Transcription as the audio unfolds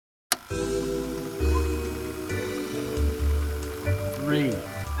3, 2, 1.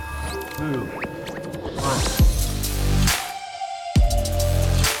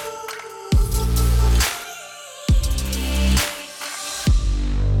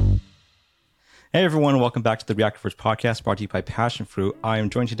 Hey everyone, welcome back to the Reactorverse podcast brought to you by Passion Fruit. I am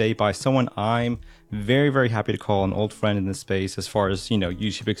joined today by someone I'm very, very happy to call an old friend in this space as far as,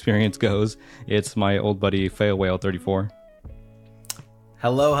 YouTube experience goes. It's my old buddy, FailWhale34.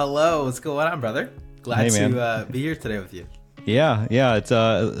 Hello. What's going on, brother? Glad to be here today with you. Yeah. It's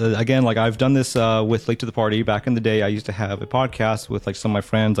again, like I've done this with Late to the Party. Back in the day, I used to have a podcast with like some of my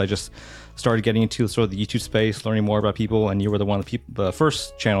friends. I just started getting into sort of the YouTube space, learning more about people, and you were one of the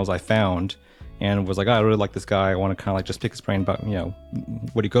first channels I found. And was like, I really like this guy. I want to kind of like just pick his brain about,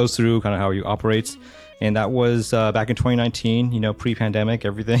 what he goes through, kind of how he operates. And that was back in 2019, pre-pandemic,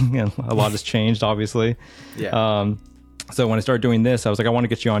 everything. And a lot has changed, obviously. Yeah. So when I started doing this, I was like, I want to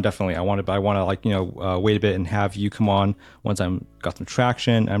get you on, definitely. I want to wait a bit and have you come on once I'm got some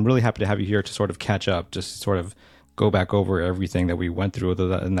traction. I'm really happy to have you here to sort of catch up, just sort of go back over everything that we went through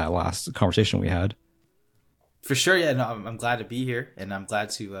in that last conversation we had. For sure, yeah. No, I'm glad to be here, and I'm glad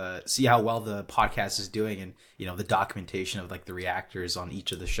to see how well the podcast is doing, and the documentation of like the reactors on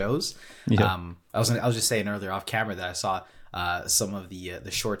each of the shows. Yeah. I was just saying earlier off camera that I saw some of the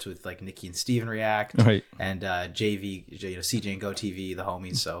shorts with like Nikki and Steven react, right, and JV, CJ and Go TV, the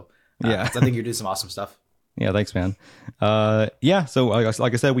homies. So yeah, I think you're doing some awesome stuff. Yeah, thanks, man. So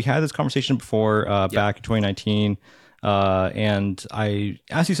like I said, we had this conversation before back in 2019. And I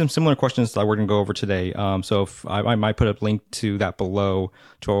asked you some similar questions that we're going to go over today. So if I might put a link to that below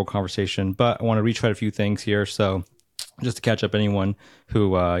to our conversation, but I want to retread a few things here. So just to catch up anyone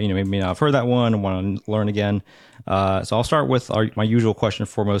who, maybe may not have heard that one and want to learn again. So I'll start with my usual question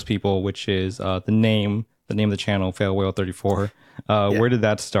for most people, which is the name of the channel, FailWhale34. Where did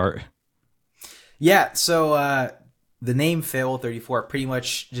that start? Yeah. So, the name FailWhale34 pretty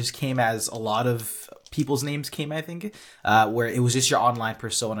much just came as a lot of people's names came, I think, where it was just your online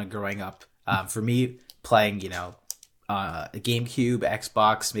persona growing up. For me, playing, a GameCube,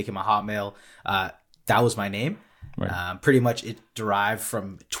 Xbox, making my Hotmail, that was my name. Right. Pretty much it derived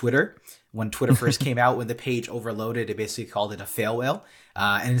from Twitter. When Twitter first came out, when the page overloaded, it basically called it a fail whale.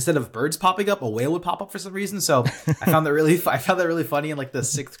 And instead of birds popping up, a whale would pop up for some reason. So I found that really funny in like the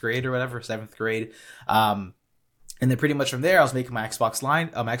 6th grade or whatever, 7th grade. And then pretty much from there, I was making my Xbox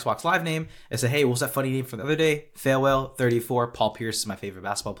Live name. I said, hey, what was that funny name from the other day? FailWhale34. Paul Pierce is my favorite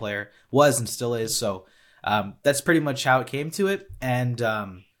basketball player. Was and still is. So that's pretty much how it came to it. And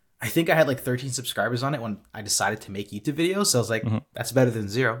I think I had like 13 subscribers on it when I decided to make YouTube videos. So I was like, that's better than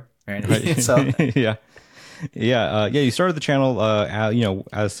 0. Right? So Yeah. You started the channel,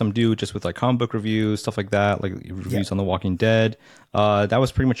 as some dude just with like comic book reviews, stuff like that, like reviews on The Walking Dead. That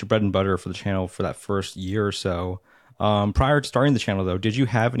was pretty much your bread and butter for the channel for that first year or so. Prior to starting the channel, though, did you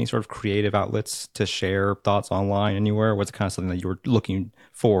have any sort of creative outlets to share thoughts online anywhere? Was it kind of something that you were looking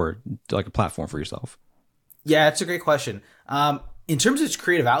for, like a platform for yourself? Yeah, that's a great question. In terms of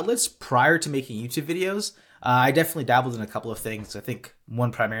creative outlets, prior to making YouTube videos, I definitely dabbled in a couple of things. I think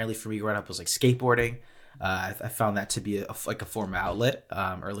one primarily for me growing up was like skateboarding. I found that to be a form of outlet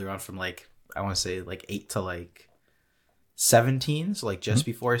earlier on from like, I want to say like 8 to like 17. So like just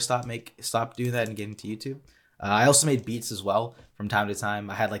before I stopped doing that and getting to YouTube. I also made beats as well from time to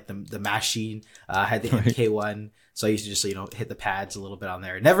time. I had like the machine, I had the MK1. So I used to just, hit the pads a little bit on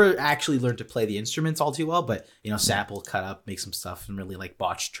there. Never actually learned to play the instruments all too well, but, sample, cut up, make some stuff and really like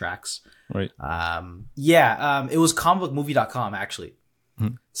botched tracks. Right. It was comicbookmovie.com actually.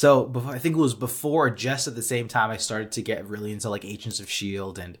 So I think it was before, just at the same time, I started to get really into like Agents of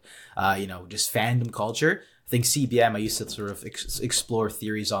S.H.I.E.L.D. and, just fandom culture. I think CBM, I used to sort of explore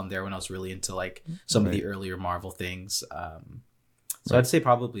theories on there when I was really into like some of the earlier Marvel things. So I'd say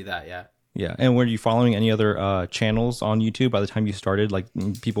probably that, yeah. Yeah. And were you following any other channels on YouTube by the time you started, like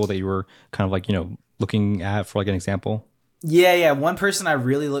people that you were kind of like, looking at for like an example? Yeah. One person I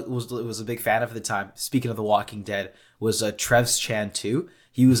really was a big fan of at the time, speaking of The Walking Dead, was Trev's Chan 2.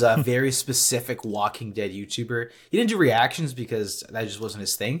 He was a very specific Walking Dead YouTuber. He didn't do reactions because that just wasn't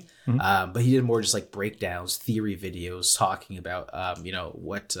his thing. But he did more just like breakdowns, theory videos, talking about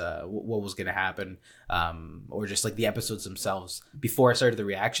what was going to happen, or just like the episodes themselves. Before I started the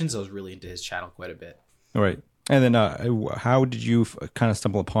reactions, I was really into his channel quite a bit. All right. And then how did you kind of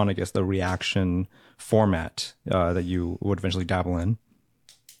stumble upon, I guess, the reaction format that you would eventually dabble in?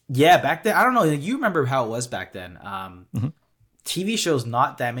 Yeah, back then, I don't know. You remember how it was back then. TV shows,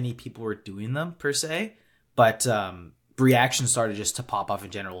 not that many people were doing them per se, but reaction started just to pop off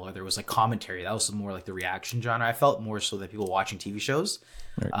in general. Or there was like commentary. That was more like the reaction genre. I felt more so that people watching TV shows.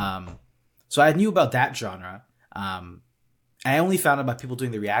 Right. So I knew about that genre. I only found out about people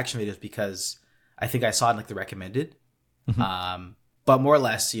doing the reaction videos because I think I saw it in like the recommended. But more or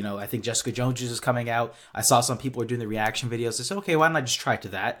less, you know, I think Jessica Jones is coming out. I saw some people were doing the reaction videos. I said, okay, why don't I just try to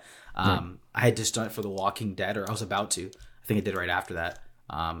that? I had just done it for The Walking Dead, or I was about to. I think I did it right after that.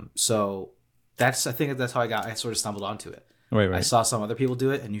 So I think that's how I sort of stumbled onto it. Right. I saw some other people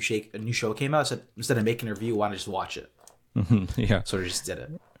do it. A new show came out. I said, instead of making a review, why don't I just watch it? Yeah. Sort of just did it.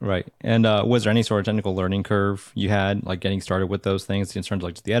 Right. And was there any sort of technical learning curve you had, like getting started with those things in terms of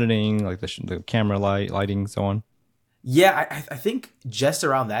like just the editing, like the camera lighting, so on? Yeah, I think just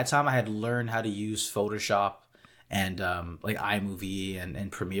around that time I had learned how to use Photoshop and like iMovie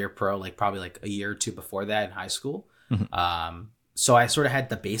and Premiere Pro, like probably like a year or two before that in high school. So I sort of had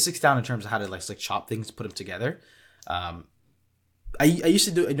the basics down in terms of how to like chop things, put them together. I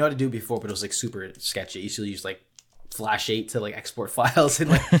used to I know how to do it before, but it was like super sketchy. I used to use like Flash 8 to like export files and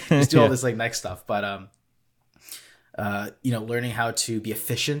like just do all this like next stuff. But you know, learning how to be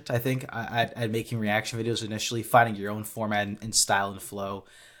efficient, I think, at making reaction videos initially, finding your own format and style and flow.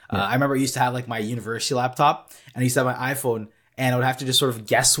 I remember I used to have like my university laptop, and I used to have my iPhone, and I would have to just sort of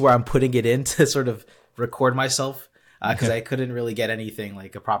guess where I'm putting it in to sort of record myself, because I couldn't really get anything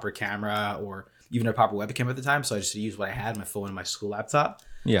like a proper camera or even a proper webcam at the time. So I just used what I had, my phone and my school laptop.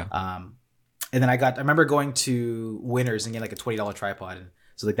 Yeah. And then I remember going to Winners and getting like a $20 tripod, and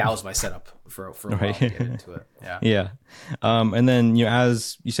so like that was my setup for a while to get into it. Yeah. Yeah. And then, you know,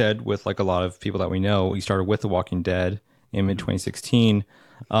 as you said, with like a lot of people that we know, you started with The Walking Dead in mid 2016.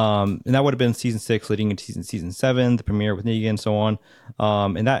 And that would have been season 6 leading into season 7, the premiere with Negan and so on.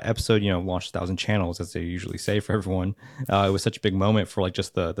 And that episode, you know, launched 1,000 channels, as they usually say for everyone. It was such a big moment for like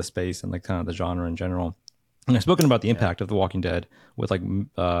just the space and like kind of the genre in general. And I've spoken about the impact of The Walking Dead with like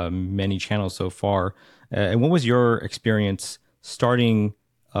many channels so far. And what was your experience starting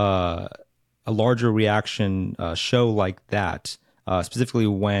a larger reaction show like that, specifically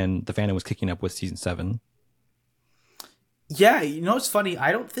when the fandom was kicking up with season 7? Yeah, you know, it's funny.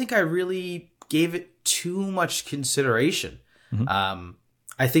 I don't think I really gave it too much consideration.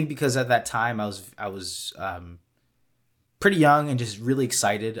 I think because at that time I was pretty young and just really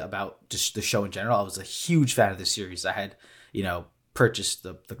excited about just the show in general. I was a huge fan of the series. I had, you know, purchased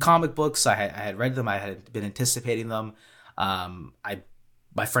the comic books. I had read them. I had been anticipating them.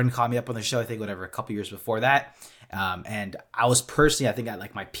 My friend caught me up on the show, I think, whatever, a couple years before that. And I was personally, I think, at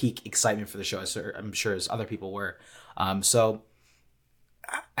like my peak excitement for the show, as I'm sure as other people were. So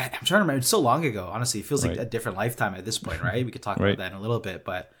I'm trying to remember. It's so long ago, honestly. It feels like a different lifetime at this point, right? We could talk about that in a little bit.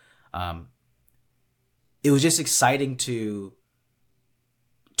 But it was just exciting to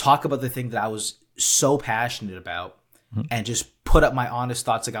talk about the thing that I was so passionate about and just put up my honest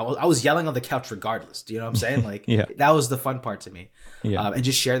thoughts. Like I was yelling on the couch regardless. Do you know what I'm saying? Like that was the fun part to me. And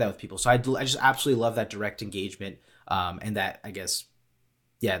just share that with people. So I just absolutely love that direct engagement, and that, I guess,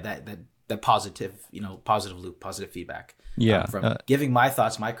 that positive, you know, positive loop, positive feedback. From giving my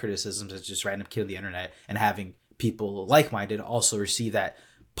thoughts, my criticisms as just random kid on the internet, and having people like-minded also receive that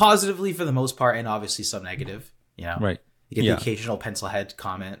positively for the most part, and obviously some negative, you know. You get the occasional pencil head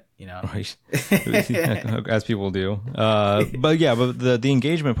comment, you know. As people do. But the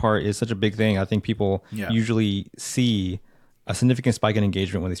engagement part is such a big thing. I think people usually see a significant spike in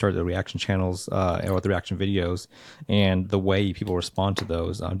engagement when they start the reaction channels or the reaction videos, and the way people respond to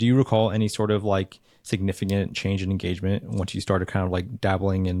those. Do you recall any sort of like significant change in engagement once you started kind of like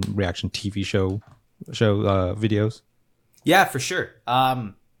dabbling in reaction TV show videos? Yeah, for sure.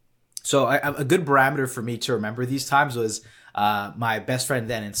 So a good parameter for me to remember these times was my best friend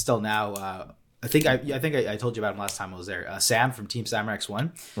then and still now. I think I told you about him last time I was there. Sam from Team Samurai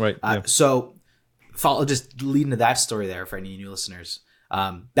X1. So I'll just lead into that story there for any new listeners.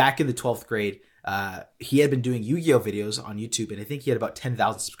 Back in the 12th grade, he had been doing Yu-Gi-Oh videos on YouTube, and I think he had about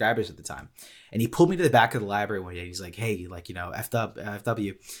 10,000 subscribers at the time. And he pulled me to the back of the library one day. He's like, "Hey, like, you know,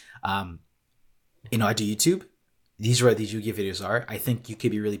 FW, you know, I do YouTube. These are what these Yu-Gi-Oh videos are. I think you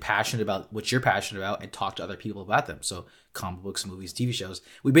could be really passionate about what you're passionate about and talk to other people about them. So comic books, movies, TV shows."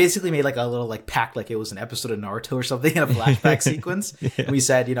 We basically made like a little like pact, like it was an episode of Naruto or something in a flashback sequence. And we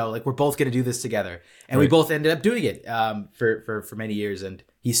said, you know, like we're both going to do this together. And we both ended up doing it for many years. And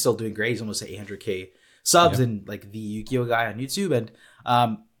he's still doing great. He's almost at 800K subs and like the Yu-Gi-Oh guy on YouTube. And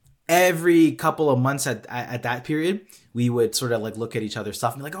every couple of months at that period, we would sort of like look at each other's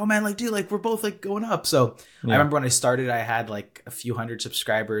stuff and be like, "Oh man, like dude, like we're both like going up." So I remember when I started, I had like a few hundred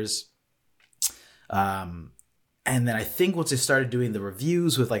subscribers. And then I think once I started doing the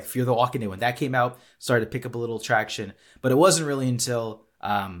reviews with like Fear the Walking Dead, when that came out, started to pick up a little traction. But it wasn't really until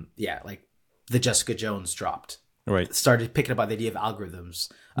like the Jessica Jones dropped Right. started picking up on the idea of algorithms.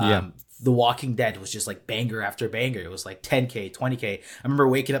 The Walking Dead was just like banger after banger. It was like 10K, 20K. I remember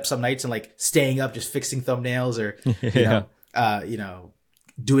waking up some nights and like staying up just fixing thumbnails or you know,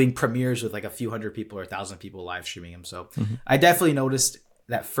 doing premieres with like a few hundred people or 1,000 people live streaming them. So I definitely noticed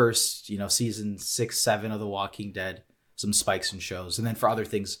that first, you know, season 6, 7 of The Walking Dead, some spikes in shows, and then for other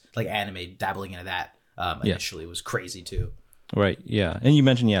things like anime, dabbling into that initially was crazy too. Right. Yeah. And you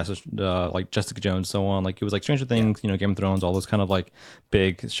mentioned, so like Jessica Jones, so on. Like it was like Stranger Things, you know, Game of Thrones, all those kind of like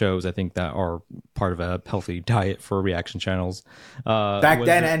big shows, I think, that are part of a healthy diet for reaction channels. Back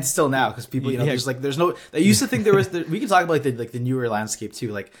then and still now, because people, you know, there's no. I used to think there was. We can talk about like the newer landscape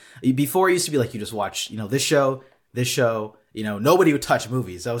too. Like before, it used to be like you just watch, you know, this show. You know, nobody would touch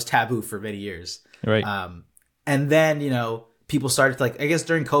movies. That was taboo for many years. Right. And then, you know, people started to, like, I guess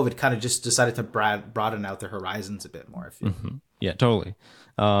during COVID, kind of just decided to broaden out their horizons a bit more. I feel. Yeah, totally.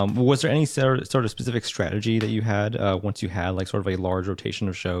 Was there any sort of specific strategy that you had once you had like sort of a large rotation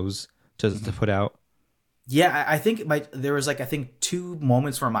of shows to put out? Yeah, I think there was like, I think 2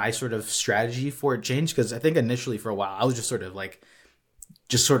 moments where my sort of strategy for it changed, because I think initially for a while I was just sort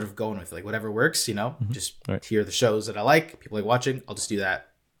of going with like whatever works, you know, just hear the shows that I like, people like watching, I'll just do that.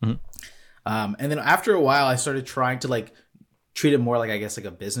 And then after a while I started trying to like treat it more like, I guess, like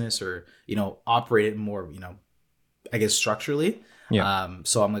a business, or, you know, operate it more, you know, I guess structurally.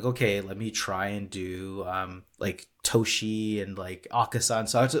 So I'm like, okay, let me try and do like Toshi and like Akasan.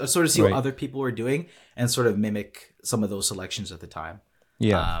 So I sort of see what other people were doing and sort of mimic some of those selections at the time.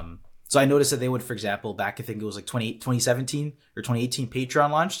 So I noticed that they would, for example, back, I think it was like 2017 or 2018, Patreon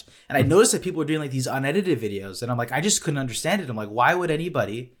launched. And I noticed that people were doing like these unedited videos. And I'm like, I just couldn't understand it. I'm like, why would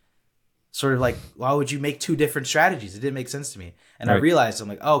anybody sort of like, why would you make 2 different strategies? It didn't make sense to me. And I realized, I'm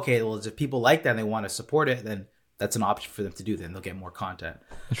like, oh, okay, well, if people like that and they want to support it, then that's an option for them to do. Then they'll get more content.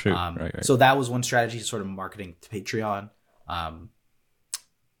 True. So that was one strategy, sort of marketing to Patreon. And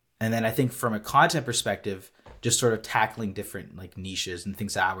then I think from a content perspective, just sort of tackling different like niches and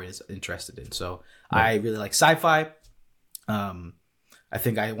things that I was interested in. So I really like sci-fi. I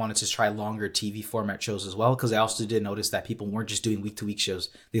think I wanted to try longer TV format shows as well, because I also did notice that people weren't just doing week-to-week shows.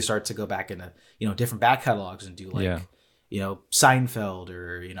 They started to go back into, you know, different back catalogs and do like, you know, Seinfeld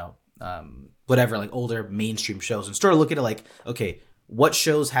or, you know, whatever, like older mainstream shows, and start looking at like, okay, what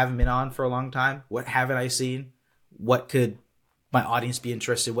shows haven't been on for a long time? What haven't I seen? What could my audience be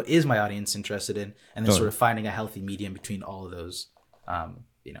interested? What is my audience interested in? And then sort of finding a healthy medium between all of those.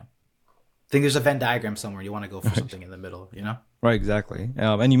 You know, I think there's a Venn diagram somewhere. You want to go for something in the middle, you know? Right, exactly.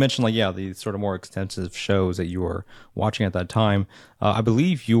 And you mentioned like, the sort of more extensive shows that you were watching at that time. I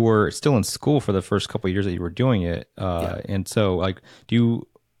believe you were still in school for the first couple of years that you were doing it. And so like, do you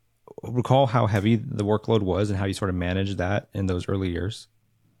recall how heavy the workload was and how you sort of managed that in those early years?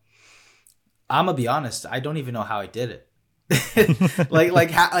 I'm gonna be honest, I don't even know how I did it. like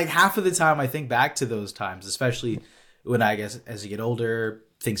half of the time I think back to those times, especially when, I guess, as you get older,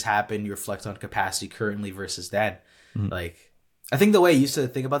 things happen, you reflect on capacity currently versus then. Like, I think the way I used to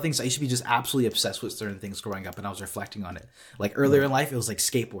think about things, I used to be just absolutely obsessed with certain things growing up, and I was reflecting on it. Like earlier in life, it was like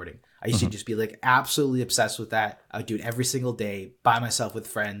skateboarding. I used to just be like absolutely obsessed with that. I would do it every single day by myself with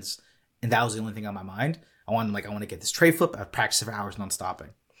friends, and that was the only thing on my mind. I want to get this tray flip. I'd practice for hours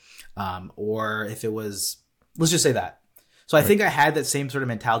non-stopping. Or if it was, let's just say that. So I think I had that same sort of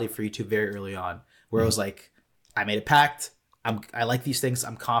mentality for YouTube very early on, where it was like, I made a pact. I like these things.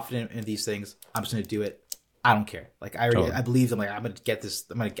 I'm confident in these things. I'm just gonna do it. I don't care. Like I believed. I'm like, I'm gonna get this.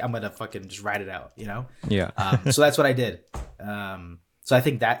 I'm gonna fucking just ride it out. You know. Yeah. So that's what I did. So I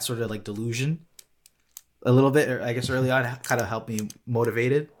think that sort of like delusion, a little bit, or I guess early on, kind of helped me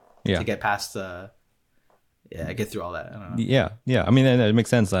motivated to get past get through all that. I don't know. Yeah. I mean, it makes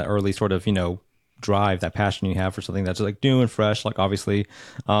sense, that early sort of, drive, that passion you have for something that's like new and fresh. Like obviously,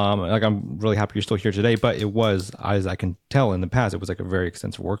 like I'm really happy you're still here today, but it was, as I can tell in the past, it was like a very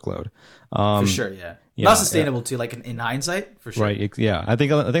extensive workload. For sure. Yeah. Not sustainable too, like in hindsight, for sure. Right. Yeah. I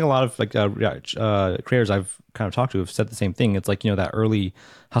think a lot of like creators I've kind of talked to have said the same thing. It's like, that early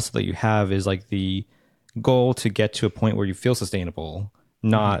hustle that you have is like the goal to get to a point where you feel sustainable,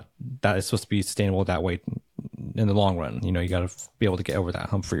 not that it's supposed to be sustainable that way in the long run. You got to be able to get over that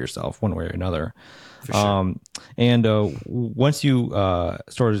hump for yourself one way or another. For sure. And once you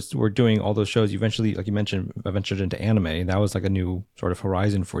were doing all those shows, you eventually, like you mentioned, ventured into anime. That was like a new sort of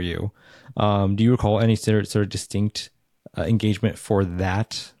horizon for you. Do you recall any sort of distinct engagement for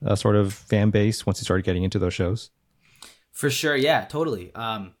that sort of fan base once you started getting into those shows? For sure. Yeah, totally.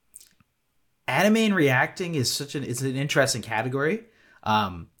 Anime and reacting is it's an interesting category.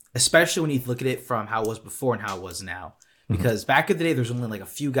 Especially when you look at it from how it was before and how it was now. Because back in the day, there's only like a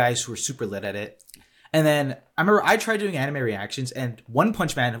few guys who were super lit at it. And then I remember I tried doing anime reactions, and One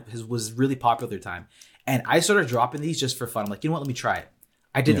Punch Man was really popular at the time. And I started dropping these just for fun. I'm like, you know what? Let me try it.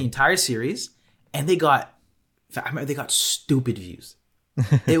 I did the entire series, and I remember they got stupid views.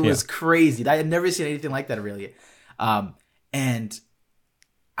 It was crazy. I had never seen anything like that really. And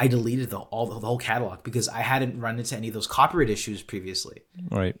I deleted the whole catalog because I hadn't run into any of those copyright issues previously.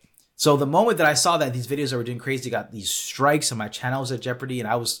 Right. So the moment that I saw that these videos that were doing crazy got these strikes and my channel was at jeopardy and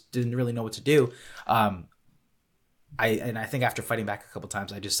I didn't really know what to do. I think after fighting back a couple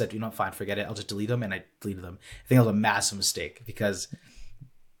times, I just said, you know, fine, forget it. I'll just delete them, and I deleted them. I think that was a massive mistake because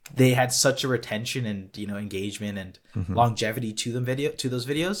they had such a retention and, you know, engagement and longevity to those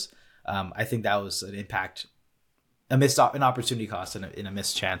videos. I think that was an impact, an opportunity cost, and a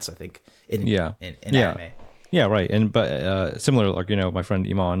missed chance. I think in anime. Yeah, right. And but similar, like, you know, my friend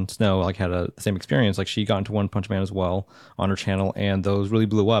Iman Snow like had the same experience. Like she got into One Punch Man as well on her channel, and those really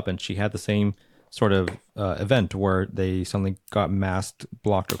blew up. And she had the same sort of event where they suddenly got masked,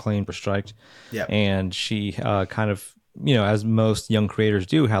 blocked, or claimed, or striked. Yeah. And she kind of, you know, as most young creators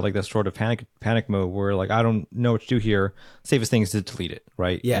do, had like this sort of panic mode where like, I don't know what to do here. Safest thing is to delete it,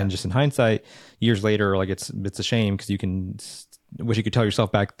 right? Yeah. And just in hindsight, years later, like it's a shame because you can wish you could tell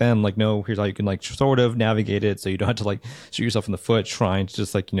yourself back then, like, no, here's how you can like sort of navigate it so you don't have to like shoot yourself in the foot trying to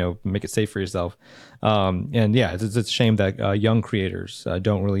just like, you know, make it safe for yourself. And yeah, it's a shame that young creators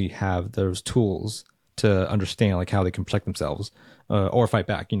don't really have those tools to understand like how they can protect themselves or fight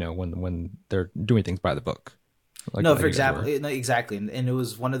back, you know, when they're doing things by the book. Like, no, for example, exactly. And it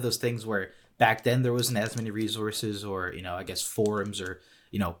was one of those things where back then there wasn't as many resources or, you know, I guess forums or,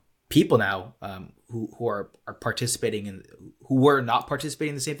 you know, people now who are participating in, who were not participating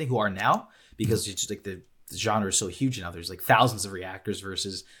in the same thing, who are now, because it's just like the genre is so huge now. There's like thousands of reactors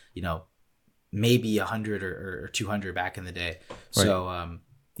versus, you know, maybe 100 or 200 back in the day. Right. So,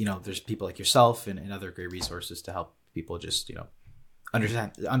 you know, there's people like yourself and other great resources to help people just, you know,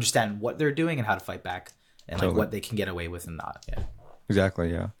 understand what they're doing and how to fight back and like what they can get away with and not. Yeah.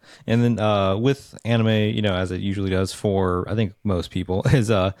 Exactly, yeah. And then with anime, you know, as it usually does for, I think, most people, is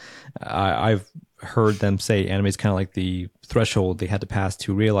I've heard them say anime is kind of like the threshold they had to pass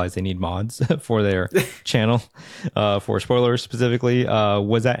to realize they need mods for their channel, for spoilers specifically.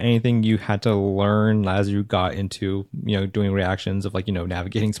 Was that anything you had to learn as you got into, you know, doing reactions of like, you know,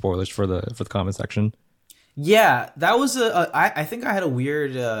 navigating spoilers for the comment section? Yeah, that was I think I had a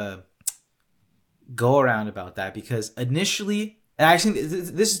weird go around about that because initially. And I think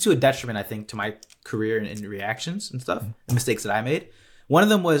this is to a detriment, I think, to my career in reactions and stuff, the mistakes that I made. One of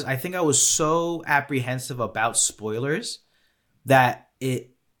them was I think I was so apprehensive about spoilers that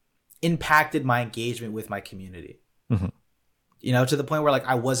it impacted my engagement with my community. Mm-hmm. You know, to the point where like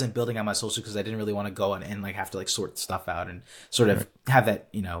I wasn't building on my social because I didn't really want to go and like have to like sort stuff out and sort of have that,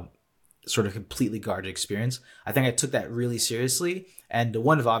 you know, sort of completely guarded experience. I think I took that really seriously. And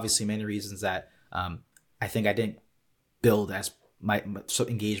one of obviously many reasons that I think I didn't build as my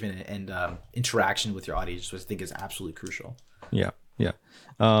engagement and interaction with your audience, which I think is absolutely crucial. Yeah.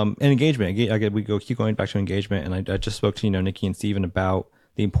 And engagement. We keep going back to engagement, and I just spoke to, you know, Nikki and Steven about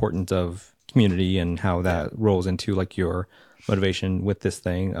the importance of community and how that rolls into like your motivation with this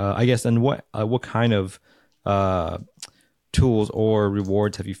thing. I guess, and what kind of tools or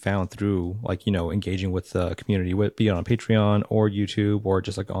rewards have you found through like, you know, engaging with the community, be it on Patreon or YouTube or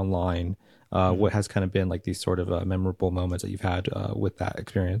just like online? What has kind of been like these sort of memorable moments that you've had with that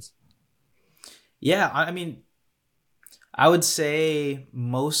experience? Yeah, I mean, I would say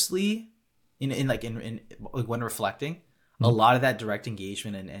mostly in when reflecting, a lot of that direct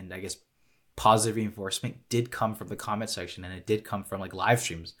engagement and I guess positive reinforcement did come from the comment section, and it did come from like live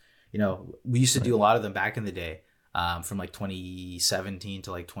streams. You know, we used to do a lot of them back in the day, from like 2017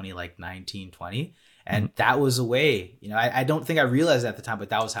 to like 2019, 20, and that was a way. You know, I don't think I realized at the time, but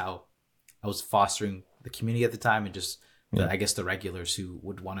that was how I was fostering the community at the time, and just I guess the regulars who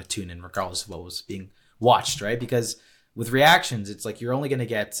would want to tune in regardless of what was being watched, right? Because with reactions, it's like you're only going to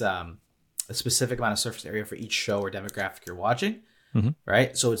get a specific amount of surface area for each show or demographic you're watching,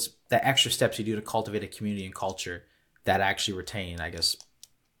 right? So it's the extra steps you do to cultivate a community and culture that actually retain, I guess,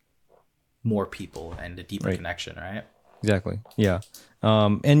 more people and a deeper connection, right? Exactly. Yeah.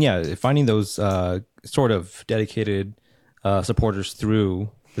 And yeah, finding those sort of dedicated supporters through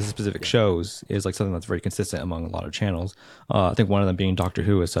the specific shows is like something that's very consistent among a lot of channels. I think one of them being Doctor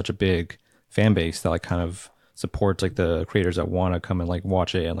Who is such a big fan base that like kind of supports like the creators that want to come and like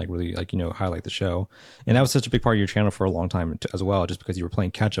watch it and like really like, you know, highlight the show. And that was such a big part of your channel for a long time as well, just because you were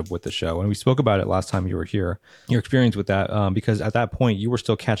playing catch up with the show. And we spoke about it last time you were here, your experience with that, because at that point you were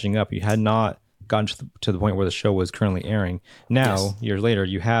still catching up. You had not gotten to the point where the show was currently airing. Now, Yes. years later,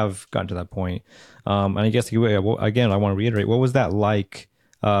 you have gotten to that point. And I guess, again, I want to reiterate, what was that like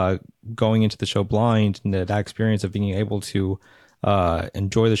going into the show blind, and that experience of being able to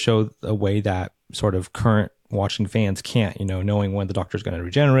enjoy the show a way that sort of current watching fans can't, knowing when the Doctor's going to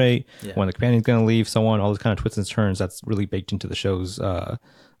regenerate, when the companion's going to leave, so on, all those kind of twists and turns that's really baked into the show's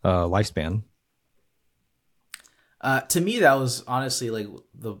lifespan. To me, that was honestly like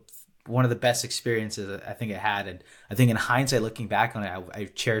one of the best experiences I think I had, and I think in hindsight, looking back on it, I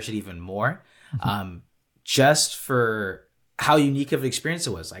cherish it even more, just for how unique of an experience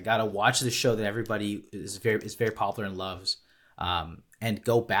it was. I got to watch the show that everybody is very popular and loves, and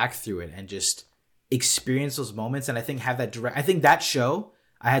go back through it and just experience those moments. And I think I think that show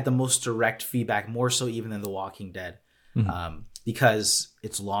I had the most direct feedback, more so even than The Walking Dead, because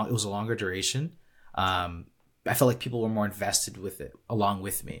it was a longer duration. I felt like people were more invested with it along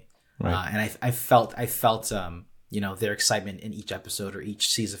with me. Right. And I felt their excitement in each episode or each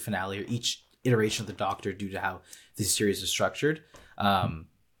season finale or each iteration of the Doctor due to how this series is structured.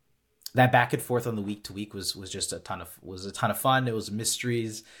 That back and forth on the week to week was just a ton of fun. It was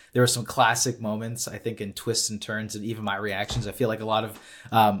mysteries. There were some classic moments, I think, in twists and turns, and even my reactions. I feel like a lot of,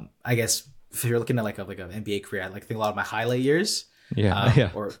 I guess, if you're looking at like an NBA career, I think a lot of my highlight years,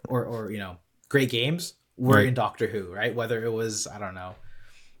 or great games were in Doctor Who, right? Whether it was, I don't know,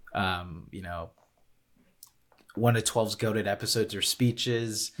 1 to 12's goated episodes or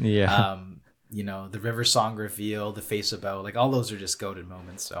speeches, the River Song reveal, the face of Bo, like all those are just goated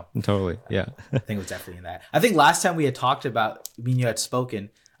moments. So totally, yeah. I think it was definitely in that. I think last time we had talked about, me and you had spoken,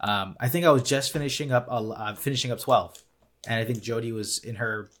 I think I was just finishing up 12, and I think Jodie was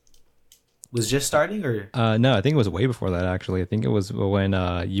just starting, or no, I think it was way before that. Actually, I think it was when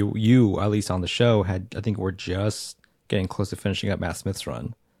you at least on the show I think we're just getting close to finishing up Matt Smith's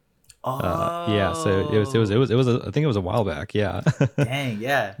run. Yeah, so it was I think it was a while back. Yeah. Dang,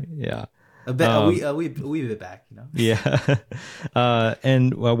 yeah. Yeah. A wee bit back, Yeah.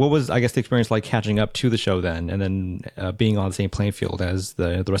 And what was, I guess, the experience like catching up to the show then, and then being on the same playing field as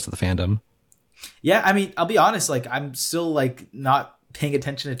the rest of the fandom? Yeah, I mean, I'll be honest, like I'm still like not paying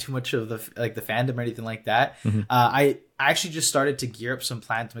attention to too much of the fandom or anything like that. I actually just started to gear up some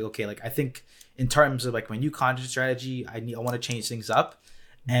plans to like, okay, like I think in terms of like my new content strategy, I want to change things up,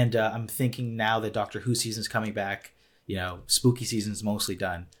 and I'm thinking now that Doctor Who season's coming back, spooky season's mostly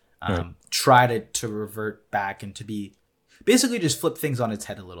done. Try to revert back and to be basically just flip things on its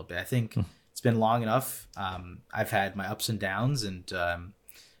head a little bit. I think it's been long enough. I've had my ups and downs and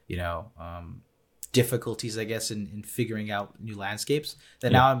difficulties, I guess, in figuring out new landscapes,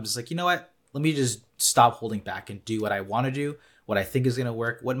 that now I'm just like, you know what, let me just stop holding back and do what I want to do, what I think is going to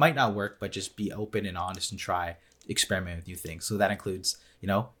work, what might not work, but just be open and honest and try experiment with new things. So that includes,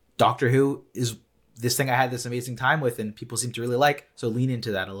 Doctor Who is this thing I had this amazing time with and people seem to really like, so lean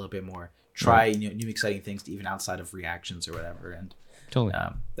into that a little bit more, try new exciting things even outside of reactions or whatever, and totally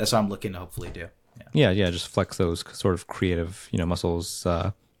that's what I'm looking to hopefully do. Yeah, just flex those sort of creative muscles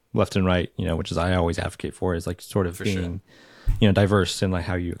left and right, which is I always advocate for, is like sort of for being diverse in like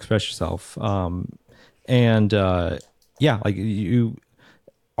how you express yourself, and like you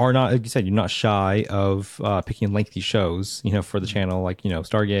are not, like you said, you're not shy of picking lengthy shows, for the channel, like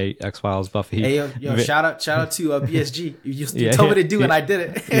Stargate, X-Files, Buffy. Hey, yo, shout out to BSG. You told me to do, and I did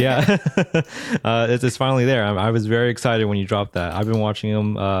it. Yeah, it's finally there. I was very excited when you dropped that. I've been watching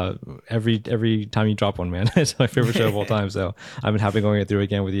them every time you drop one, man. It's my favorite show of all time. So I've been happy going through it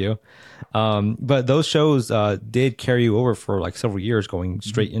again with you. But those shows did carry you over for like several years, going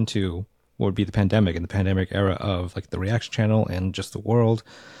straight into what would be the pandemic and the pandemic era of like the reaction channel and just the world.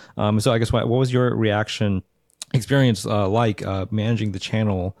 So I guess what was your reaction experience like managing the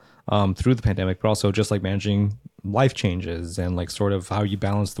channel through the pandemic, but also just like managing life changes and like sort of how you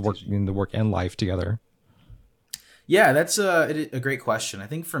balance the work and life together? Yeah, that's a great question. I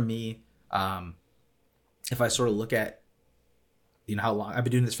think for me, if I sort of look at how long I've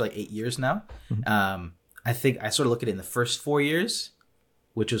been doing this for like 8 years now, I think I sort of look at it in the first 4 years,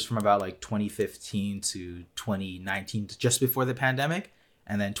 which was from about like 2015 to 2019, just before the pandemic,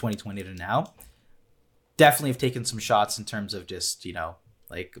 and then 2020 to now. Definitely have taken some shots in terms of just,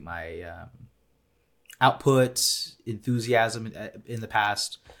 like my output, enthusiasm in the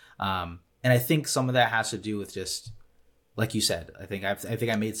past. And I think some of that has to do with just, like you said, I think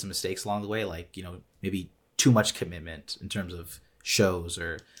I made some mistakes along the way, like, maybe too much commitment in terms of shows,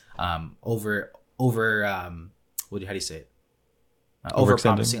 or over how do you say it? Over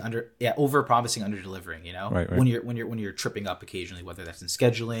promising, under delivering, right. when you're tripping up occasionally, whether that's in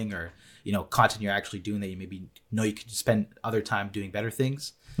scheduling or content you're actually doing that you maybe know you could spend other time doing better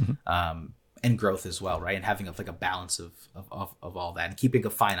things. and growth as well, right? And having like a balance of all that and keeping a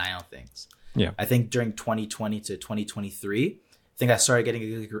fine eye on things. Yeah. I think during 2020 to 2023, I think I started getting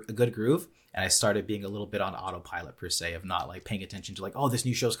a good groove, and I started being a little bit on autopilot per se, of not like paying attention to like, oh, this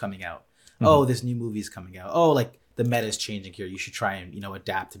new show's coming out. Oh, this new movie's coming out. Oh, like the meta is changing here. You should try and,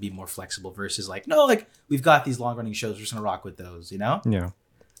 adapt to be more flexible versus like, no, like we've got these long running shows. We're just going to rock with those, Yeah.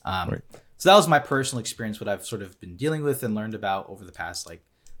 Right. So that was my personal experience, what I've sort of been dealing with and learned about over the past like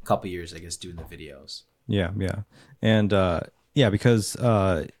couple years, I guess, doing the videos. Yeah. Yeah. And because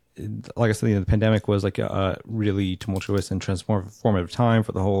like I said, the pandemic was like a really tumultuous and transformative time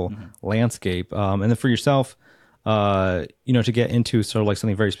for the whole landscape. And then for yourself, to get into sort of like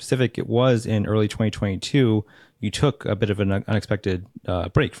something very specific, it was in early 2022, you took a bit of an unexpected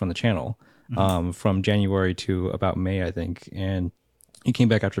break from the channel from January to about May, I think. And you came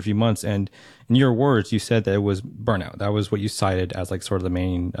back after a few months, and in your words, you said that it was burnout. That was what you cited as like sort of the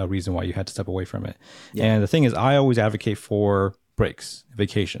main reason why you had to step away from it. Yeah. And the thing is, I always advocate for breaks,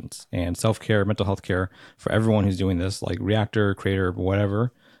 vacations, and self-care, mental health care for everyone who's doing this, like reactor, creator,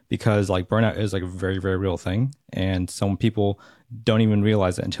 whatever, because like burnout is like a very, very real thing. And some people don't even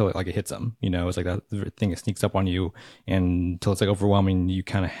realize it until it hits them. It's like that thing that sneaks up on you, and until it's like overwhelming, you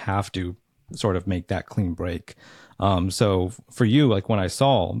kind of have to sort of make that clean break. So for you, like when I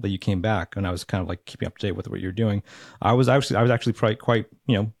saw that you came back and I was kind of like keeping up to date with what you're doing, I was actually quite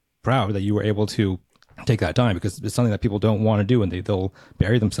proud that you were able to take that time, because it's something that people don't want to do, and they'll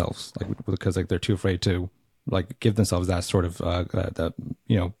bury themselves because like they're too afraid to like give themselves that sort of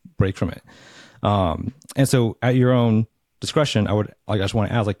break from it. And so at your own discretion, I just want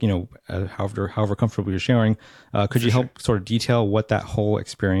to ask, however comfortable you're sharing, could you help sort of detail what that whole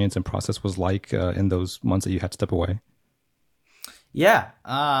experience and process was like in those months that you had to step away? Yeah.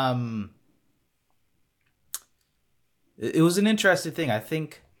 It was an interesting thing. I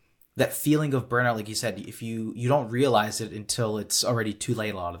think that feeling of burnout, like you said, if you don't realize it until it's already too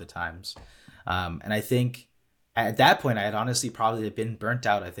late a lot of the times. And I think at that point, I had honestly probably been burnt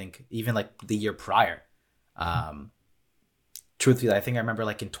out, I think, even like the year prior. Truthfully, I think I remember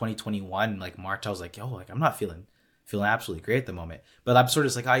like in 2021, like March, I was like, yo, like I'm not feeling absolutely great at the moment. But I'm sort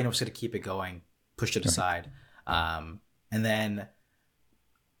of just like, I'm just going to keep it going, push it aside. And then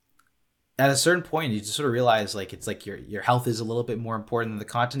at a certain point, you just sort of realize like it's like your health is a little bit more important than the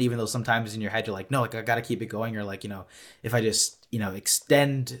content, even though sometimes in your head you're like, no, like I got to keep it going. Or like, if I just,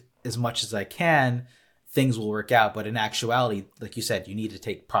 extend as much as I can, things will work out. But in actuality, like you said, you need to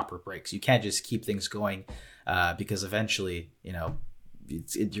take proper breaks. You can't just keep things going because eventually, you're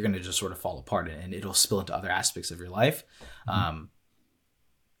going to just sort of fall apart and it'll spill into other aspects of your life. And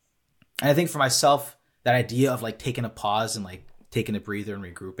I think for myself, that idea of like taking a pause and like taking a breather and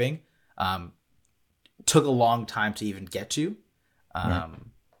regrouping took a long time to even get to. But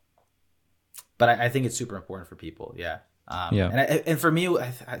I think it's super important for people. Yeah. And for me,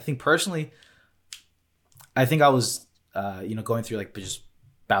 I think personally, I think I was, going through like just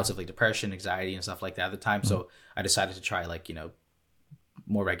bouts of like depression, anxiety and stuff like that at the time. So I decided to try like,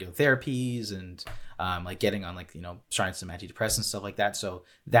 more regular therapies and like getting on like, starting some antidepressants, stuff like that. So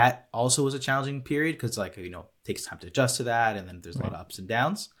that also was a challenging period because like, takes time to adjust to that. And then there's a lot of ups and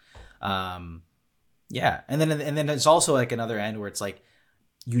downs. And then it's also like another end where it's like,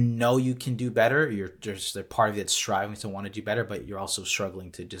 you can do better. You're just a part of it that's striving to want to do better, but you're also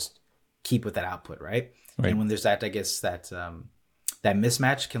struggling to just keep with that output. Right. And when there's that, I guess that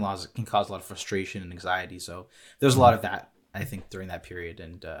mismatch can cause a lot of frustration and anxiety. So there's a lot of that, I think, during that period.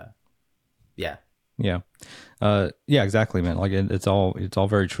 And yeah, exactly, man. Like it's all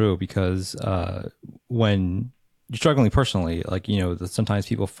very true because when you're struggling personally, like, sometimes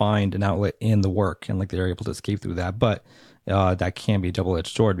people find an outlet in the work and like they're able to escape through that. But that can be a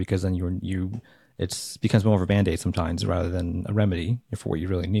double-edged sword because then it becomes more of a Band-Aid sometimes rather than a remedy for what you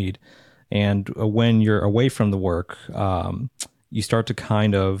really need. And when you're away from the work, you start to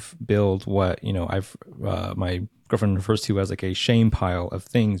kind of build what, my girlfriend refers to as like a shame pile of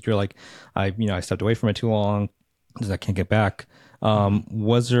things. You're like, I stepped away from it too long. I can't get back.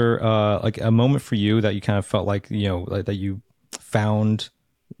 Was there like a moment for you that you kind of felt like, like that you found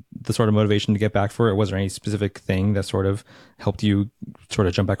the sort of motivation to get back for it? Was there any specific thing that sort of helped you sort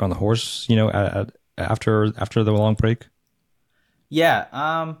of jump back on the horse, after the long break?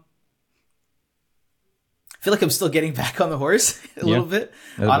 Yeah. I feel like I'm still getting back on the horse a little bit,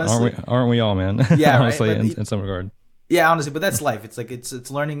 honestly. Aren't we all, man? Yeah, honestly, right? in some regard. Yeah, honestly, but that's life. It's like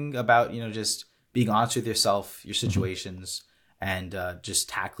it's learning about just being honest with yourself, your situations, and just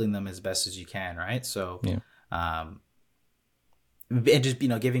tackling them as best as you can, right? So, and just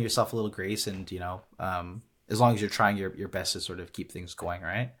giving yourself a little grace, and as long as you're trying your best to sort of keep things going,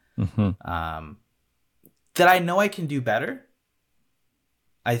 right? That I know I can do better.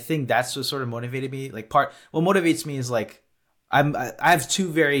 I think that's what sort of motivated me. Like what motivates me is like I have two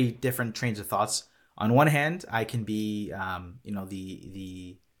very different trains of thoughts. On one hand, I can be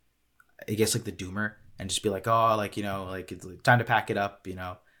the I guess like the doomer and just be like, oh, like, like it's time to pack it up,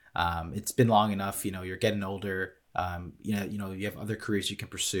 it's been long enough, you're getting older, you have other careers you can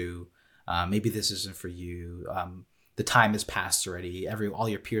pursue, maybe this isn't for you, the time has passed already, all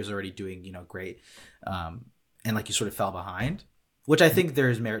your peers are already doing great, and like you sort of fell behind, which I think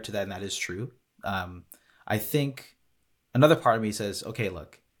there is merit to that, and that is true. I think another part of me says, okay,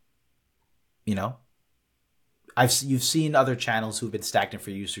 look, you've seen other channels who've been stagnant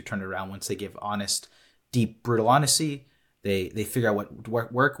for years who turn it around once they give honest, deep, brutal honesty. They figure out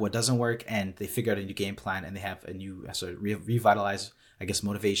what doesn't work, and they figure out a new game plan, and they have a new revitalize, I guess,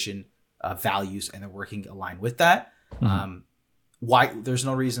 motivation, values, and they're working aligned with that. Why there's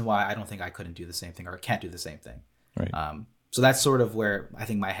no reason why I don't think I couldn't do the same thing or can't do the same thing. Right. So that's sort of where I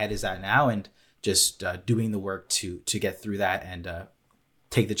think my head is at now, and just doing the work to get through that and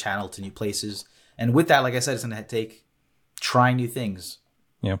take the channel to new places. And with that, like I said, it's going to take trying new things,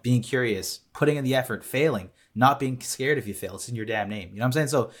 being curious, putting in the effort, failing, not being scared if you fail. It's in your damn name. You know what I'm saying?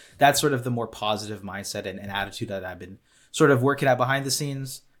 So that's sort of the more positive mindset and attitude that I've been sort of working at behind the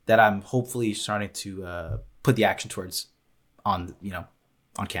scenes that I'm hopefully starting to put the action towards on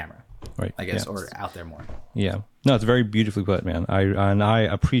camera, right? I guess, or out there more. Yeah. No, it's very beautifully put, man. I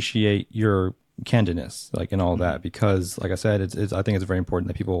appreciate your candidness, like, and all that, because like I said, I think it's very important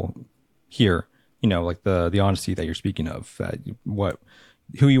that people hear, like the honesty that you're speaking of, that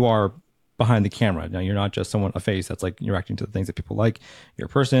who you are behind the camera. Now, you're not just a face that's like you're acting to the things that people like. You're a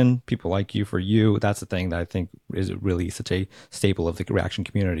person, people like you for you. That's the thing that I think is really such a staple of the reaction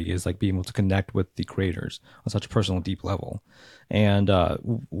community, is like being able to connect with the creators on such a personal, deep level. And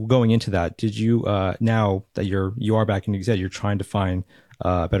going into that, did you, now that you are back and you said you're trying to find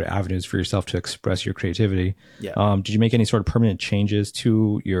better avenues for yourself to express your creativity. Yeah. Did you make any sort of permanent changes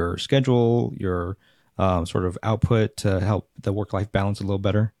to your schedule, your sort of output to help the work-life balance a little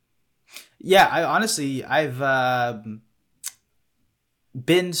better? Yeah, I've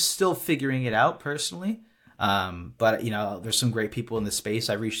been still figuring it out personally. But there's some great people in the space.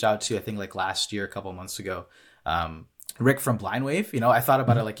 I reached out to, I think like last year, a couple of months ago, Rick from Blindwave. I thought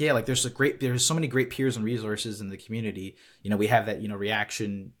about it like, there's so many great peers and resources in the community. We have that,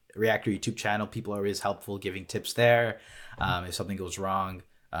 Reactor YouTube channel. People are always helpful, giving tips there. If something goes wrong,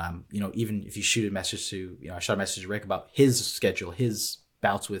 even if you shoot a message to, I shot a message to Rick about his schedule, his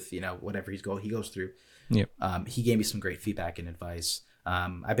bouts with, whatever he goes through. Yep. He gave me some great feedback and advice.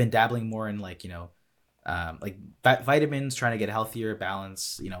 I've been dabbling more in like vitamins, trying to get a healthier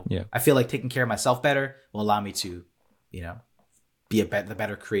balance. Yeah. I feel like taking care of myself better will allow me to, be the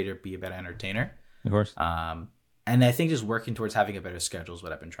better creator, be a better entertainer. Of course. And I think just working towards having a better schedule is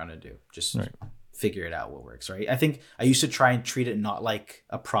what I've been trying to do. Just figure it out what works, right? I think I used to try and treat it not like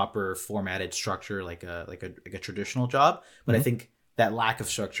a proper formatted structure, like a traditional job, but I think that lack of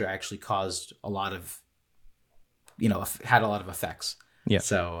structure actually caused a lot of, had a lot of effects. Yeah.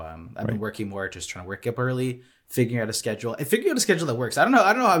 So I've been working more, just trying to wake up early, figuring out a schedule that works. I don't know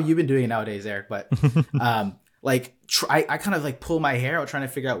how you've been doing it nowadays, Eric, but I kind of like pull my hair out trying to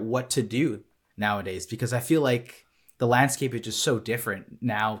figure out what to do nowadays, because I feel like the landscape is just so different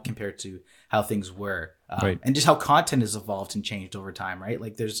now compared to how things were, and just how content has evolved and changed over time, right?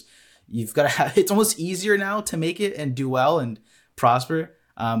 Like you've got to have, it's almost easier now to make it and do well and prosper,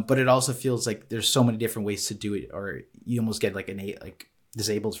 but it also feels like there's so many different ways to do it, or you almost get like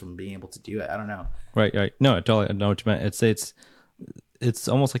disabled from being able to do it. I don't know. Right. No, I totally know what you meant. It's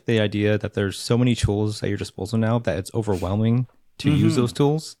almost like the idea that there's so many tools at your disposal now that it's overwhelming to use those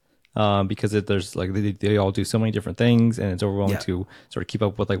tools, because there's like they all do so many different things, and it's overwhelming to sort of keep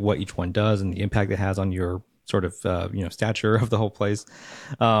up with like what each one does and the impact it has on your sort of stature of the whole place.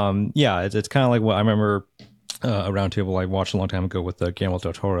 It's kind of like what I remember. A roundtable I watched a long time ago with Guillermo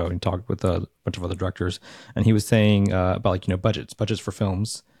del Toro, and talked with a bunch of other directors, and he was saying about budgets for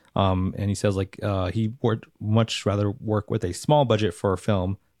films, and he says he would much rather work with a small budget for a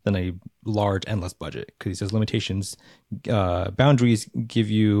film than a large endless budget, because he says limitations, boundaries give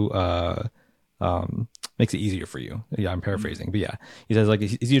you makes it easier for you. Yeah, I'm paraphrasing, but yeah, he says like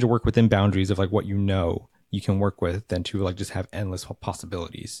it's easier to work within boundaries of like what you can work with than to like just have endless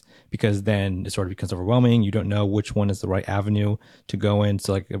possibilities, because then it sort of becomes overwhelming. You don't know which one is the right avenue to go in.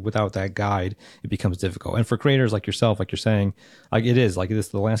 So like without that guide, it becomes difficult. And for creators like yourself, like you're saying, like it is like this,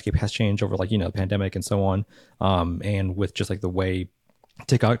 the landscape has changed over like, the pandemic and so on. And with just like the way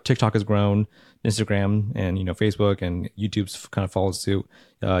TikTok has grown, Instagram and Facebook and YouTube's kind of followed suit.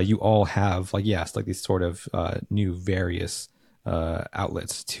 You all have like these sort of new various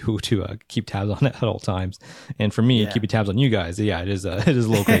outlets to keep tabs on at all times. And for me, keeping tabs on you guys, it is a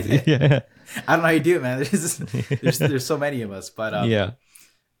little crazy. Yeah, I don't know how you do it, man. There's so many of us, but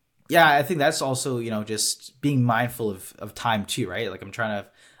I think that's also just being mindful of time too, right? Like I'm trying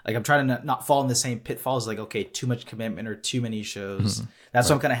to not fall in the same pitfalls. Like, okay, too much commitment or too many shows. That's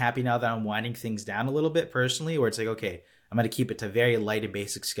why I'm kind of happy now that I'm winding things down a little bit personally, where it's like, okay, I'm going to keep it to a very light and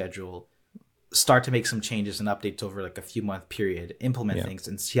basic schedule, start to make some changes and updates over like a few month period, implement things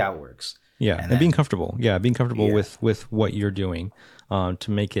and see how it works. Yeah. And being comfortable. Yeah. Being comfortable with what you're doing,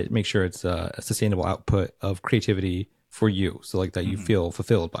 to make sure it's a sustainable output of creativity for you. So like that you feel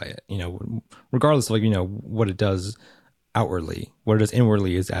fulfilled by it, regardless of what it does outwardly, what it does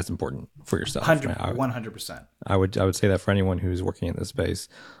inwardly is as important for yourself. 100%. I would say that for anyone who's working in this space.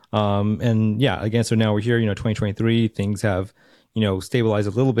 And again, so now we're here, 2023, things have, stabilized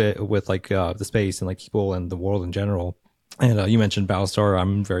a little bit with like the space and like people and the world in general. And you mentioned Battlestar.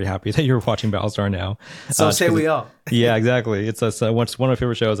 I'm very happy that you're watching Battlestar now. So say we all. Yeah, exactly. It's one of my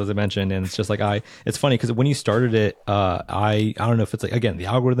favorite shows, as I mentioned, and it's just like it's funny because when you started it, I don't know if it's like again the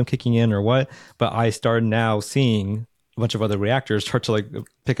algorithm kicking in or what, but I started now seeing a bunch of other reactors start to like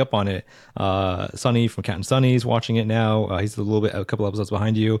pick up on it. Sunny from Cat and Sunny's watching it now. He's a couple episodes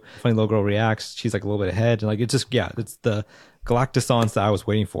behind you. Funny little girl reacts. She's like a little bit ahead, and like it's just it's the Galactisance that I was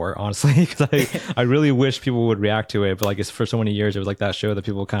waiting for, honestly, because I really wish people would react to it, but like it's for so many years it was like that show that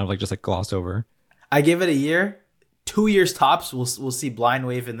people kind of like just like glossed over. I give it a year, 2 years tops. We'll see Blind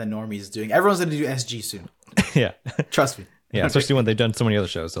Wave and the normies doing. Everyone's gonna do SG soon. Yeah, trust me. Yeah, especially when they've done so many other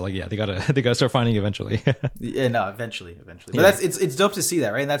shows. So like, they gotta start finding eventually. Eventually. But it's dope to see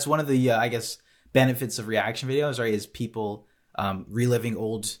that, right? And that's one of the I guess benefits of reaction videos, right? Is people reliving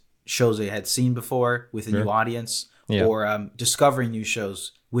old shows they had seen before with a new audience. Yeah. Or discovering new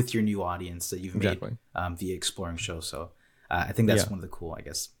shows with your new audience that you've made via exploring shows. So I think that's one of the cool, I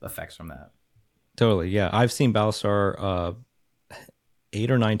guess, effects from that. Totally, yeah. I've seen Battlestar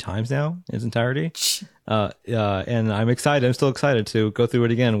 8 or 9 times now in its entirety. And I'm excited. I'm still excited to go through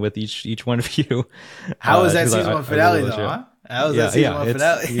it again with each one of you. How was that season 1 finale, though, huh? How was that season 1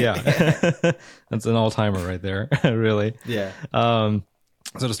 finale? Yeah. That's an all-timer right there, really. Yeah.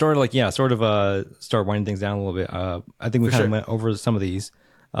 So to start start winding things down a little bit, I think we kind of went over some of these.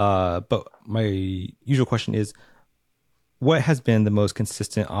 But my usual question is, what has been the most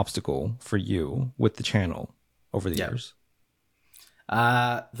consistent obstacle for you with the channel over the years?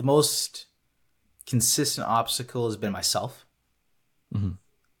 The most consistent obstacle has been myself. Mm-hmm.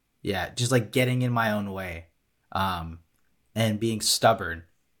 Yeah, just like getting in my own way, and being stubborn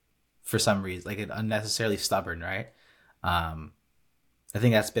for some reason, like unnecessarily stubborn, right? I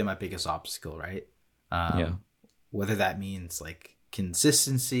think that's been my biggest obstacle, right? Whether that means like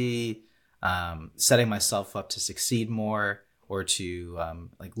consistency, setting myself up to succeed more, or to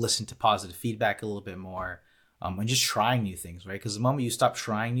like listen to positive feedback a little bit more, and just trying new things, right? Because the moment you stop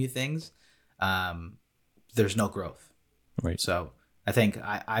trying new things, there's no growth. Right. So I think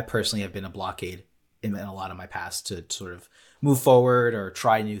I personally have been a blockade in a lot of my past to sort of move forward or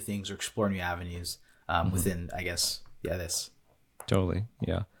try new things or explore new avenues within, I guess, this. Totally.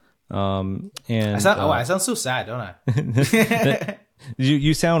 Yeah. And I sound so sad, don't I?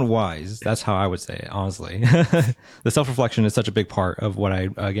 You sound wise. That's how I would say it, honestly. The self-reflection is such a big part of what I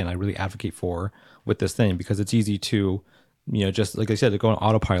really advocate for with this thing, because it's easy to, just like I said, to go on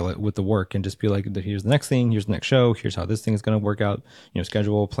autopilot with the work and just be like, here's the next thing, here's the next show, here's how this thing is going to work out,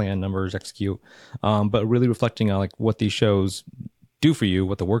 schedule, plan, numbers, execute. But really reflecting on like what these shows do for you,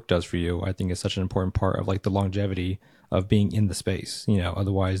 what the work does for you, I think is such an important part of like the longevity of being in the space.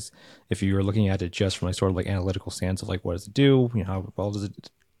 Otherwise, if you're looking at it just from like sort of like analytical stance of like, what does it do, how well does it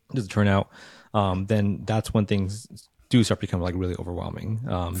turn out, then that's when things do start becoming like really overwhelming.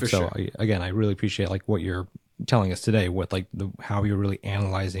 I really appreciate like what you're telling us today with like how you're really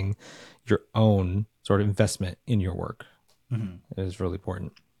analyzing your own sort of investment in your work. It is really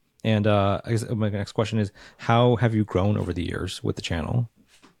important. And I guess my next question is, how have you grown over the years with the channel?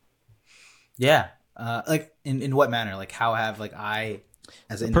 Yeah. Like in what manner? Like how have like I,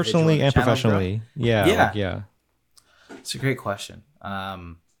 as an personally and professionally? Yeah. It's a great question.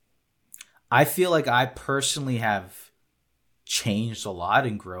 I feel like I personally have changed a lot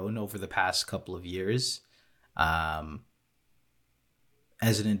and grown over the past couple of years, as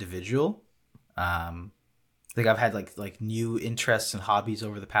an individual. I think I've had like new interests and hobbies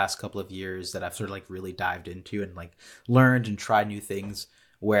over the past couple of years that I've sort of like really dived into and like learned and tried new things.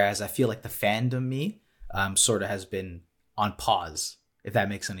 Whereas I feel like the fandom me sort of has been on pause if that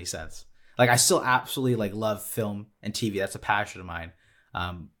makes any sense. Like I still absolutely like love film and TV. That's a passion of mine.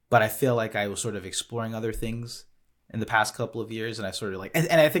 But I feel like I was sort of exploring other things in the past couple of years, and I sort of like, and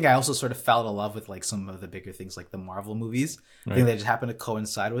I think I also sort of fell in love with like some of the bigger things, like the Marvel movies. I think they just happened to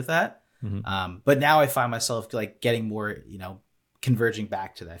coincide with that. But now I find myself like getting more, converging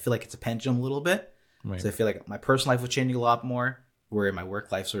back to that. I feel like it's a pendulum a little bit. So I feel like my personal life was changing a lot more, where my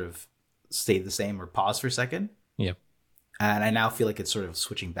work life sort of stayed the same or paused for a second. Yep. And I now feel like it's sort of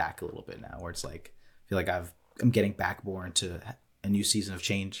switching back a little bit now, where it's like I feel like I'm getting back more into a new season of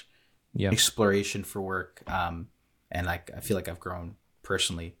change, exploration for work, and like I feel like I've grown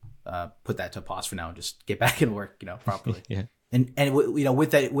personally. Put that to pause for now and just get back in work, properly. And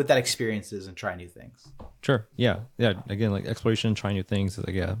with that experiences and try new things. Sure. Yeah. Again, like exploration, trying new things.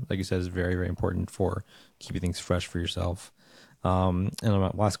 Like you said, is very, very important for keeping things fresh for yourself. And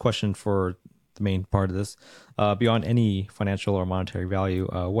my last question for the main part of this, beyond any financial or monetary value,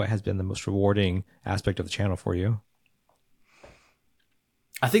 what has been the most rewarding aspect of the channel for you?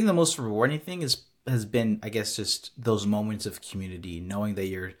 I think the most rewarding thing has been, I guess, just those moments of community, knowing that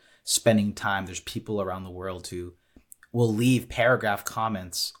you're spending time. There's people around the world who will leave paragraph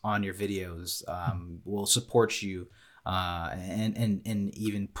comments on your videos, will support you, and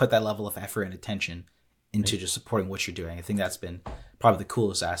even put that level of effort and attention into just supporting what you're doing. I think that's been probably the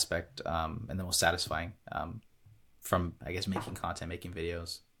coolest aspect, and the most satisfying, from, I guess, making content, making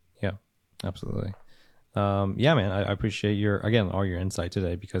videos. Yeah, absolutely. Yeah, man, I appreciate all your insight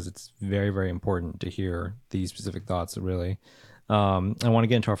today, because it's very, very important to hear these specific thoughts. Really, I want to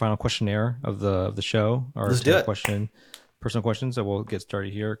get into our final questionnaire of the show. Let's do it. Personal questions. So we'll get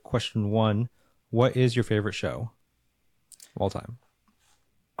started here. Question 1: what is your favorite show of all time?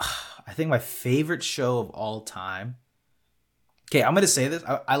 I think my favorite show of all time. Okay, I'm gonna say this.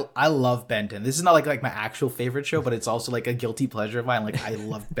 I love Ben 10. This is not like my actual favorite show, but it's also like a guilty pleasure of mine. Like I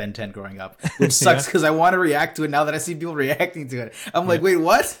loved Ben 10 growing up, which sucks because I want to react to it now that I see people reacting to it. I'm like, wait,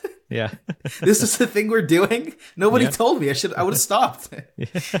 what? Yeah, this is the thing we're doing. Nobody told me. I would have stopped. So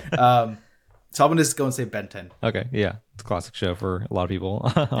I'm gonna just go and say Ben 10. Okay, yeah, it's a classic show for a lot of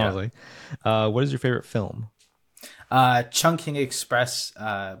people. Honestly, what is your favorite film? Chungking Express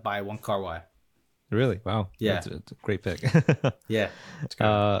by Wong Kar-wai. Really? Wow. Yeah. It's a great pick. Yeah.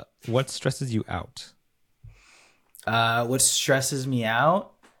 What stresses you out? What stresses me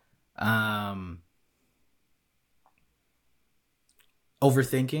out?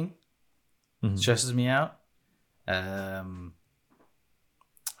 Overthinking stresses me out. What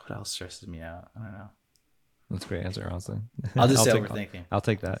else stresses me out? I don't know. That's a great answer, honestly. I'll just say overthinking. I'll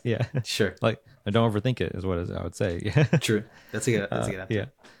take that. Yeah. Sure. Like, don't overthink it is what I would say. True. That's a good answer. Yeah.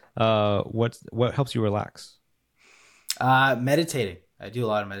 What helps you relax? Meditating. I do a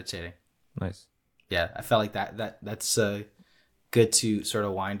lot of meditating. Nice. Yeah, I felt like that's good to sort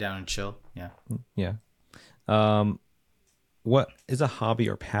of wind down and chill. Yeah. Yeah. What is a hobby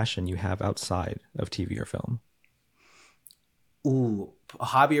or passion you have outside of TV or film? Ooh, a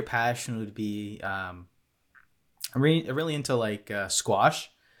hobby or passion would be I'm really into like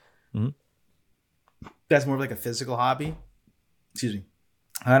squash. That's more of like a physical hobby. Excuse me.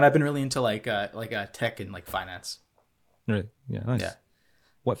 And I've been really into like tech and like finance. Really? Yeah. Nice. Yeah.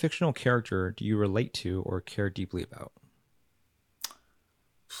 What fictional character do you relate to or care deeply about?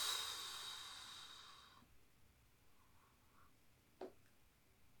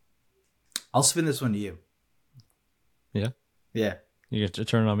 I'll spin this one to you. Yeah. Yeah. You get to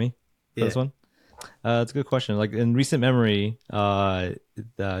turn it on me for this one? It's a good question. Like in recent memory,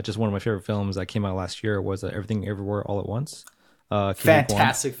 just one of my favorite films that came out last year was Everything Everywhere All at Once.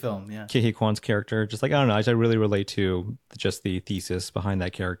 Fantastic film, yeah. Ke Huy Quan's character, just like, I don't know, I really relate to just the thesis behind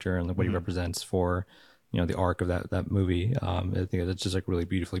that character and what he represents for, the arc of that movie. I think it's just like really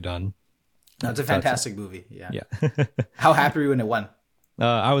beautifully done. No, it's a fantastic movie. Yeah. Yeah. How happy were you when it won?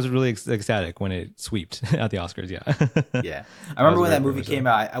 I was really ecstatic when it sweeped at the Oscars. Yeah. Yeah. I remember when that movie came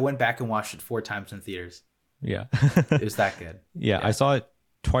out, I went back and watched it 4 times in theaters. Yeah. It was that good. Yeah. I saw it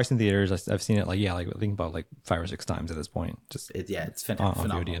twice in theaters. I've seen it I think about 5 or 6 times at this point. Just it's on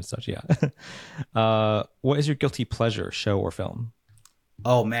phenomenal. VOD and such. Yeah. What is your guilty pleasure show or film?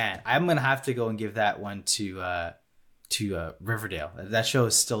 Oh man, I'm gonna have to go and give that one to Riverdale. That show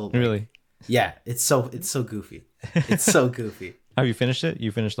is still Really? Yeah, it's so goofy. It's so goofy. Have you finished it?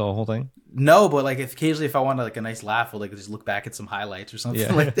 You finished the whole thing? No, but occasionally if I want a nice laugh, I'll just look back at some highlights or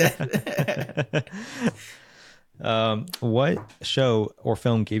something like that. What show or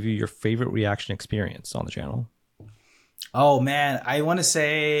film gave you your favorite reaction experience on the channel? Oh man, I want to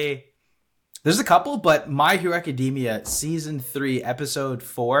say there's a couple, but My Hero Academia season 3 episode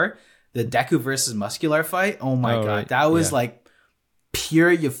 4, the Deku versus Muscular fight. Oh my god, that was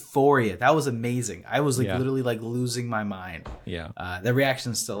pure euphoria. That was amazing. I was like Yeah. literally like losing my mind. Yeah. The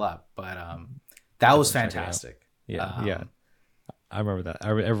reaction's still up, but that was Check it out. fantastic. Yeah. Yeah. I remember that.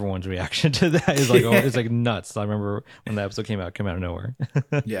 Everyone's reaction to that is like, oh, it's like nuts. I remember when the episode came out of nowhere.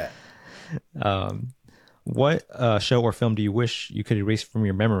 Yeah. What show or film do you wish you could erase from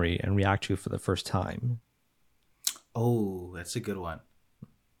your memory and react to for the first time? Oh, that's a good one.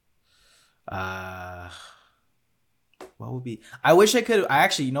 What would be? I wish I could. I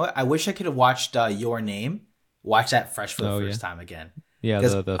actually, you know what? I wish I could have watched Your Name. Watch that fresh for the first time again. Yeah,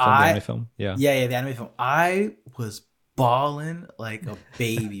 the anime film. Yeah. Yeah, the anime film. I was bawling like a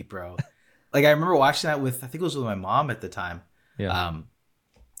baby, bro. Like I remember watching that with, I think it was with my mom at the time. Yeah.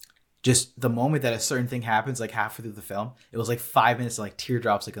 Just the moment that a certain thing happens, like halfway through the film, it was like 5 minutes of like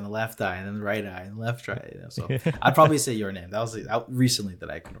teardrops, like in the left eye and then the right eye and the left eye. You know? So I'd probably say Your Name. That was recently that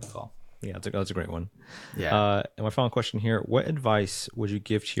I can recall. Yeah, that's a great one. Yeah. And my final question here: what advice would you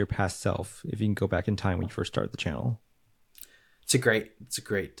give to your past self if you can go back in time when you first started the channel? It's a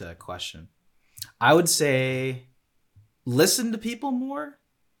great question. I would say listen to people more,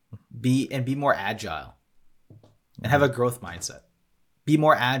 be more agile, and have a growth mindset. Be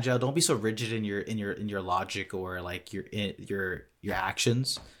more agile. Don't be so rigid in your logic or like your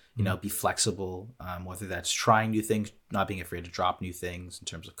actions. You know, be flexible. Whether that's trying new things, not being afraid to drop new things in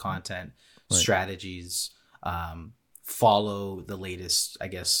terms of content, strategies. Follow the latest, I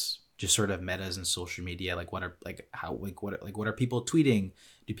guess, just sort of metas in social media. Like what are people tweeting?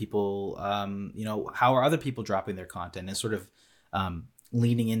 Do people how are other people dropping their content, and sort of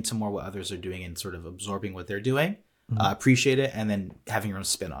leaning into more what others are doing and sort of absorbing what they're doing. Appreciate it, and then having your own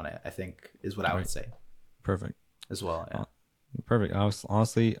spin on it, I think, is what I would say. Perfect. As well, yeah. Perfect.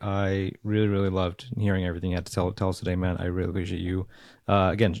 Honestly, I really, really loved hearing everything you had to tell us today, man. I really appreciate you,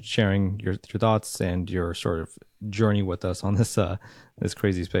 again, sharing your thoughts and your sort of journey with us on this this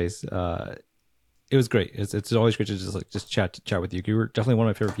crazy space. It was great. It's always great to just chat with you. You were definitely one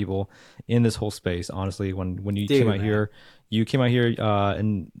of my favorite people in this whole space. Honestly, when you came out here,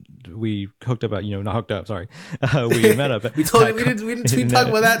 and we hooked up at, not hooked up. Sorry, we met up. we didn't talk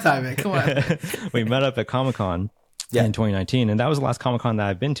about that time, man. Come on. We met up at Comic-Con. Yeah. In 2019, and that was the last Comic-Con that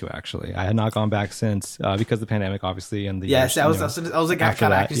I've been to. Actually, I had not gone back since because of the pandemic, obviously, and the I was like kind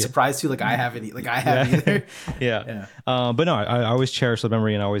of actually surprised too. Like I haven't either. Yeah. But no, I always cherish the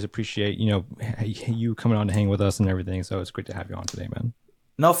memory, and I always appreciate you coming on to hang with us and everything. So it's great to have you on today, man.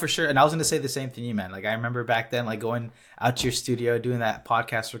 No, for sure. And I was gonna say the same thing, you man. Like I remember back then, like going out to your studio, doing that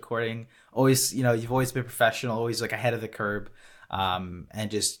podcast recording. Always, you've always been professional, always like ahead of the curve, and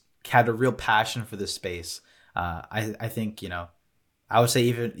just had a real passion for this space. I think, I would say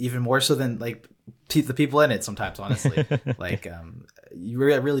even more so than like the people in it sometimes, honestly. Like, you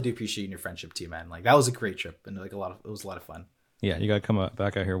really do appreciate your friendship too, man. Like that was a great trip, and like it was a lot of fun. Yeah, you gotta come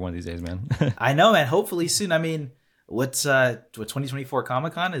back out here one of these days, man. I know, man. Hopefully soon. I mean, what's 2024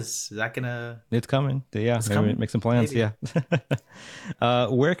 Comic-Con is that gonna? It's coming. Yeah, it's coming? Make some plans. Maybe. Yeah.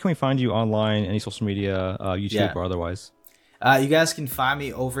 Where can we find you online? Any social media, YouTube or otherwise? You guys can find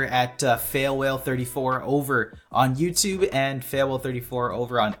me over at FailWhale34 over on YouTube, and FailWhale34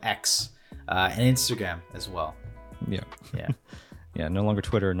 over on X and Instagram as well. Yeah. Yeah. No longer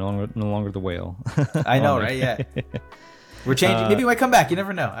Twitter. No longer the whale. I know, right? Yeah. We're changing. Maybe we might come back. You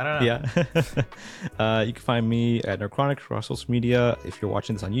never know. I don't know. Yeah. You can find me at Nerdchronic across social media. If you're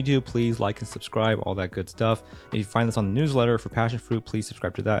watching this on YouTube, please like and subscribe, all that good stuff. If you find this on the newsletter for Passion Fruit, please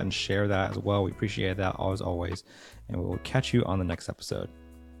subscribe to that and share that as well. We appreciate that as always. And we will catch you on the next episode.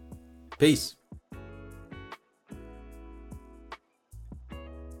 Peace.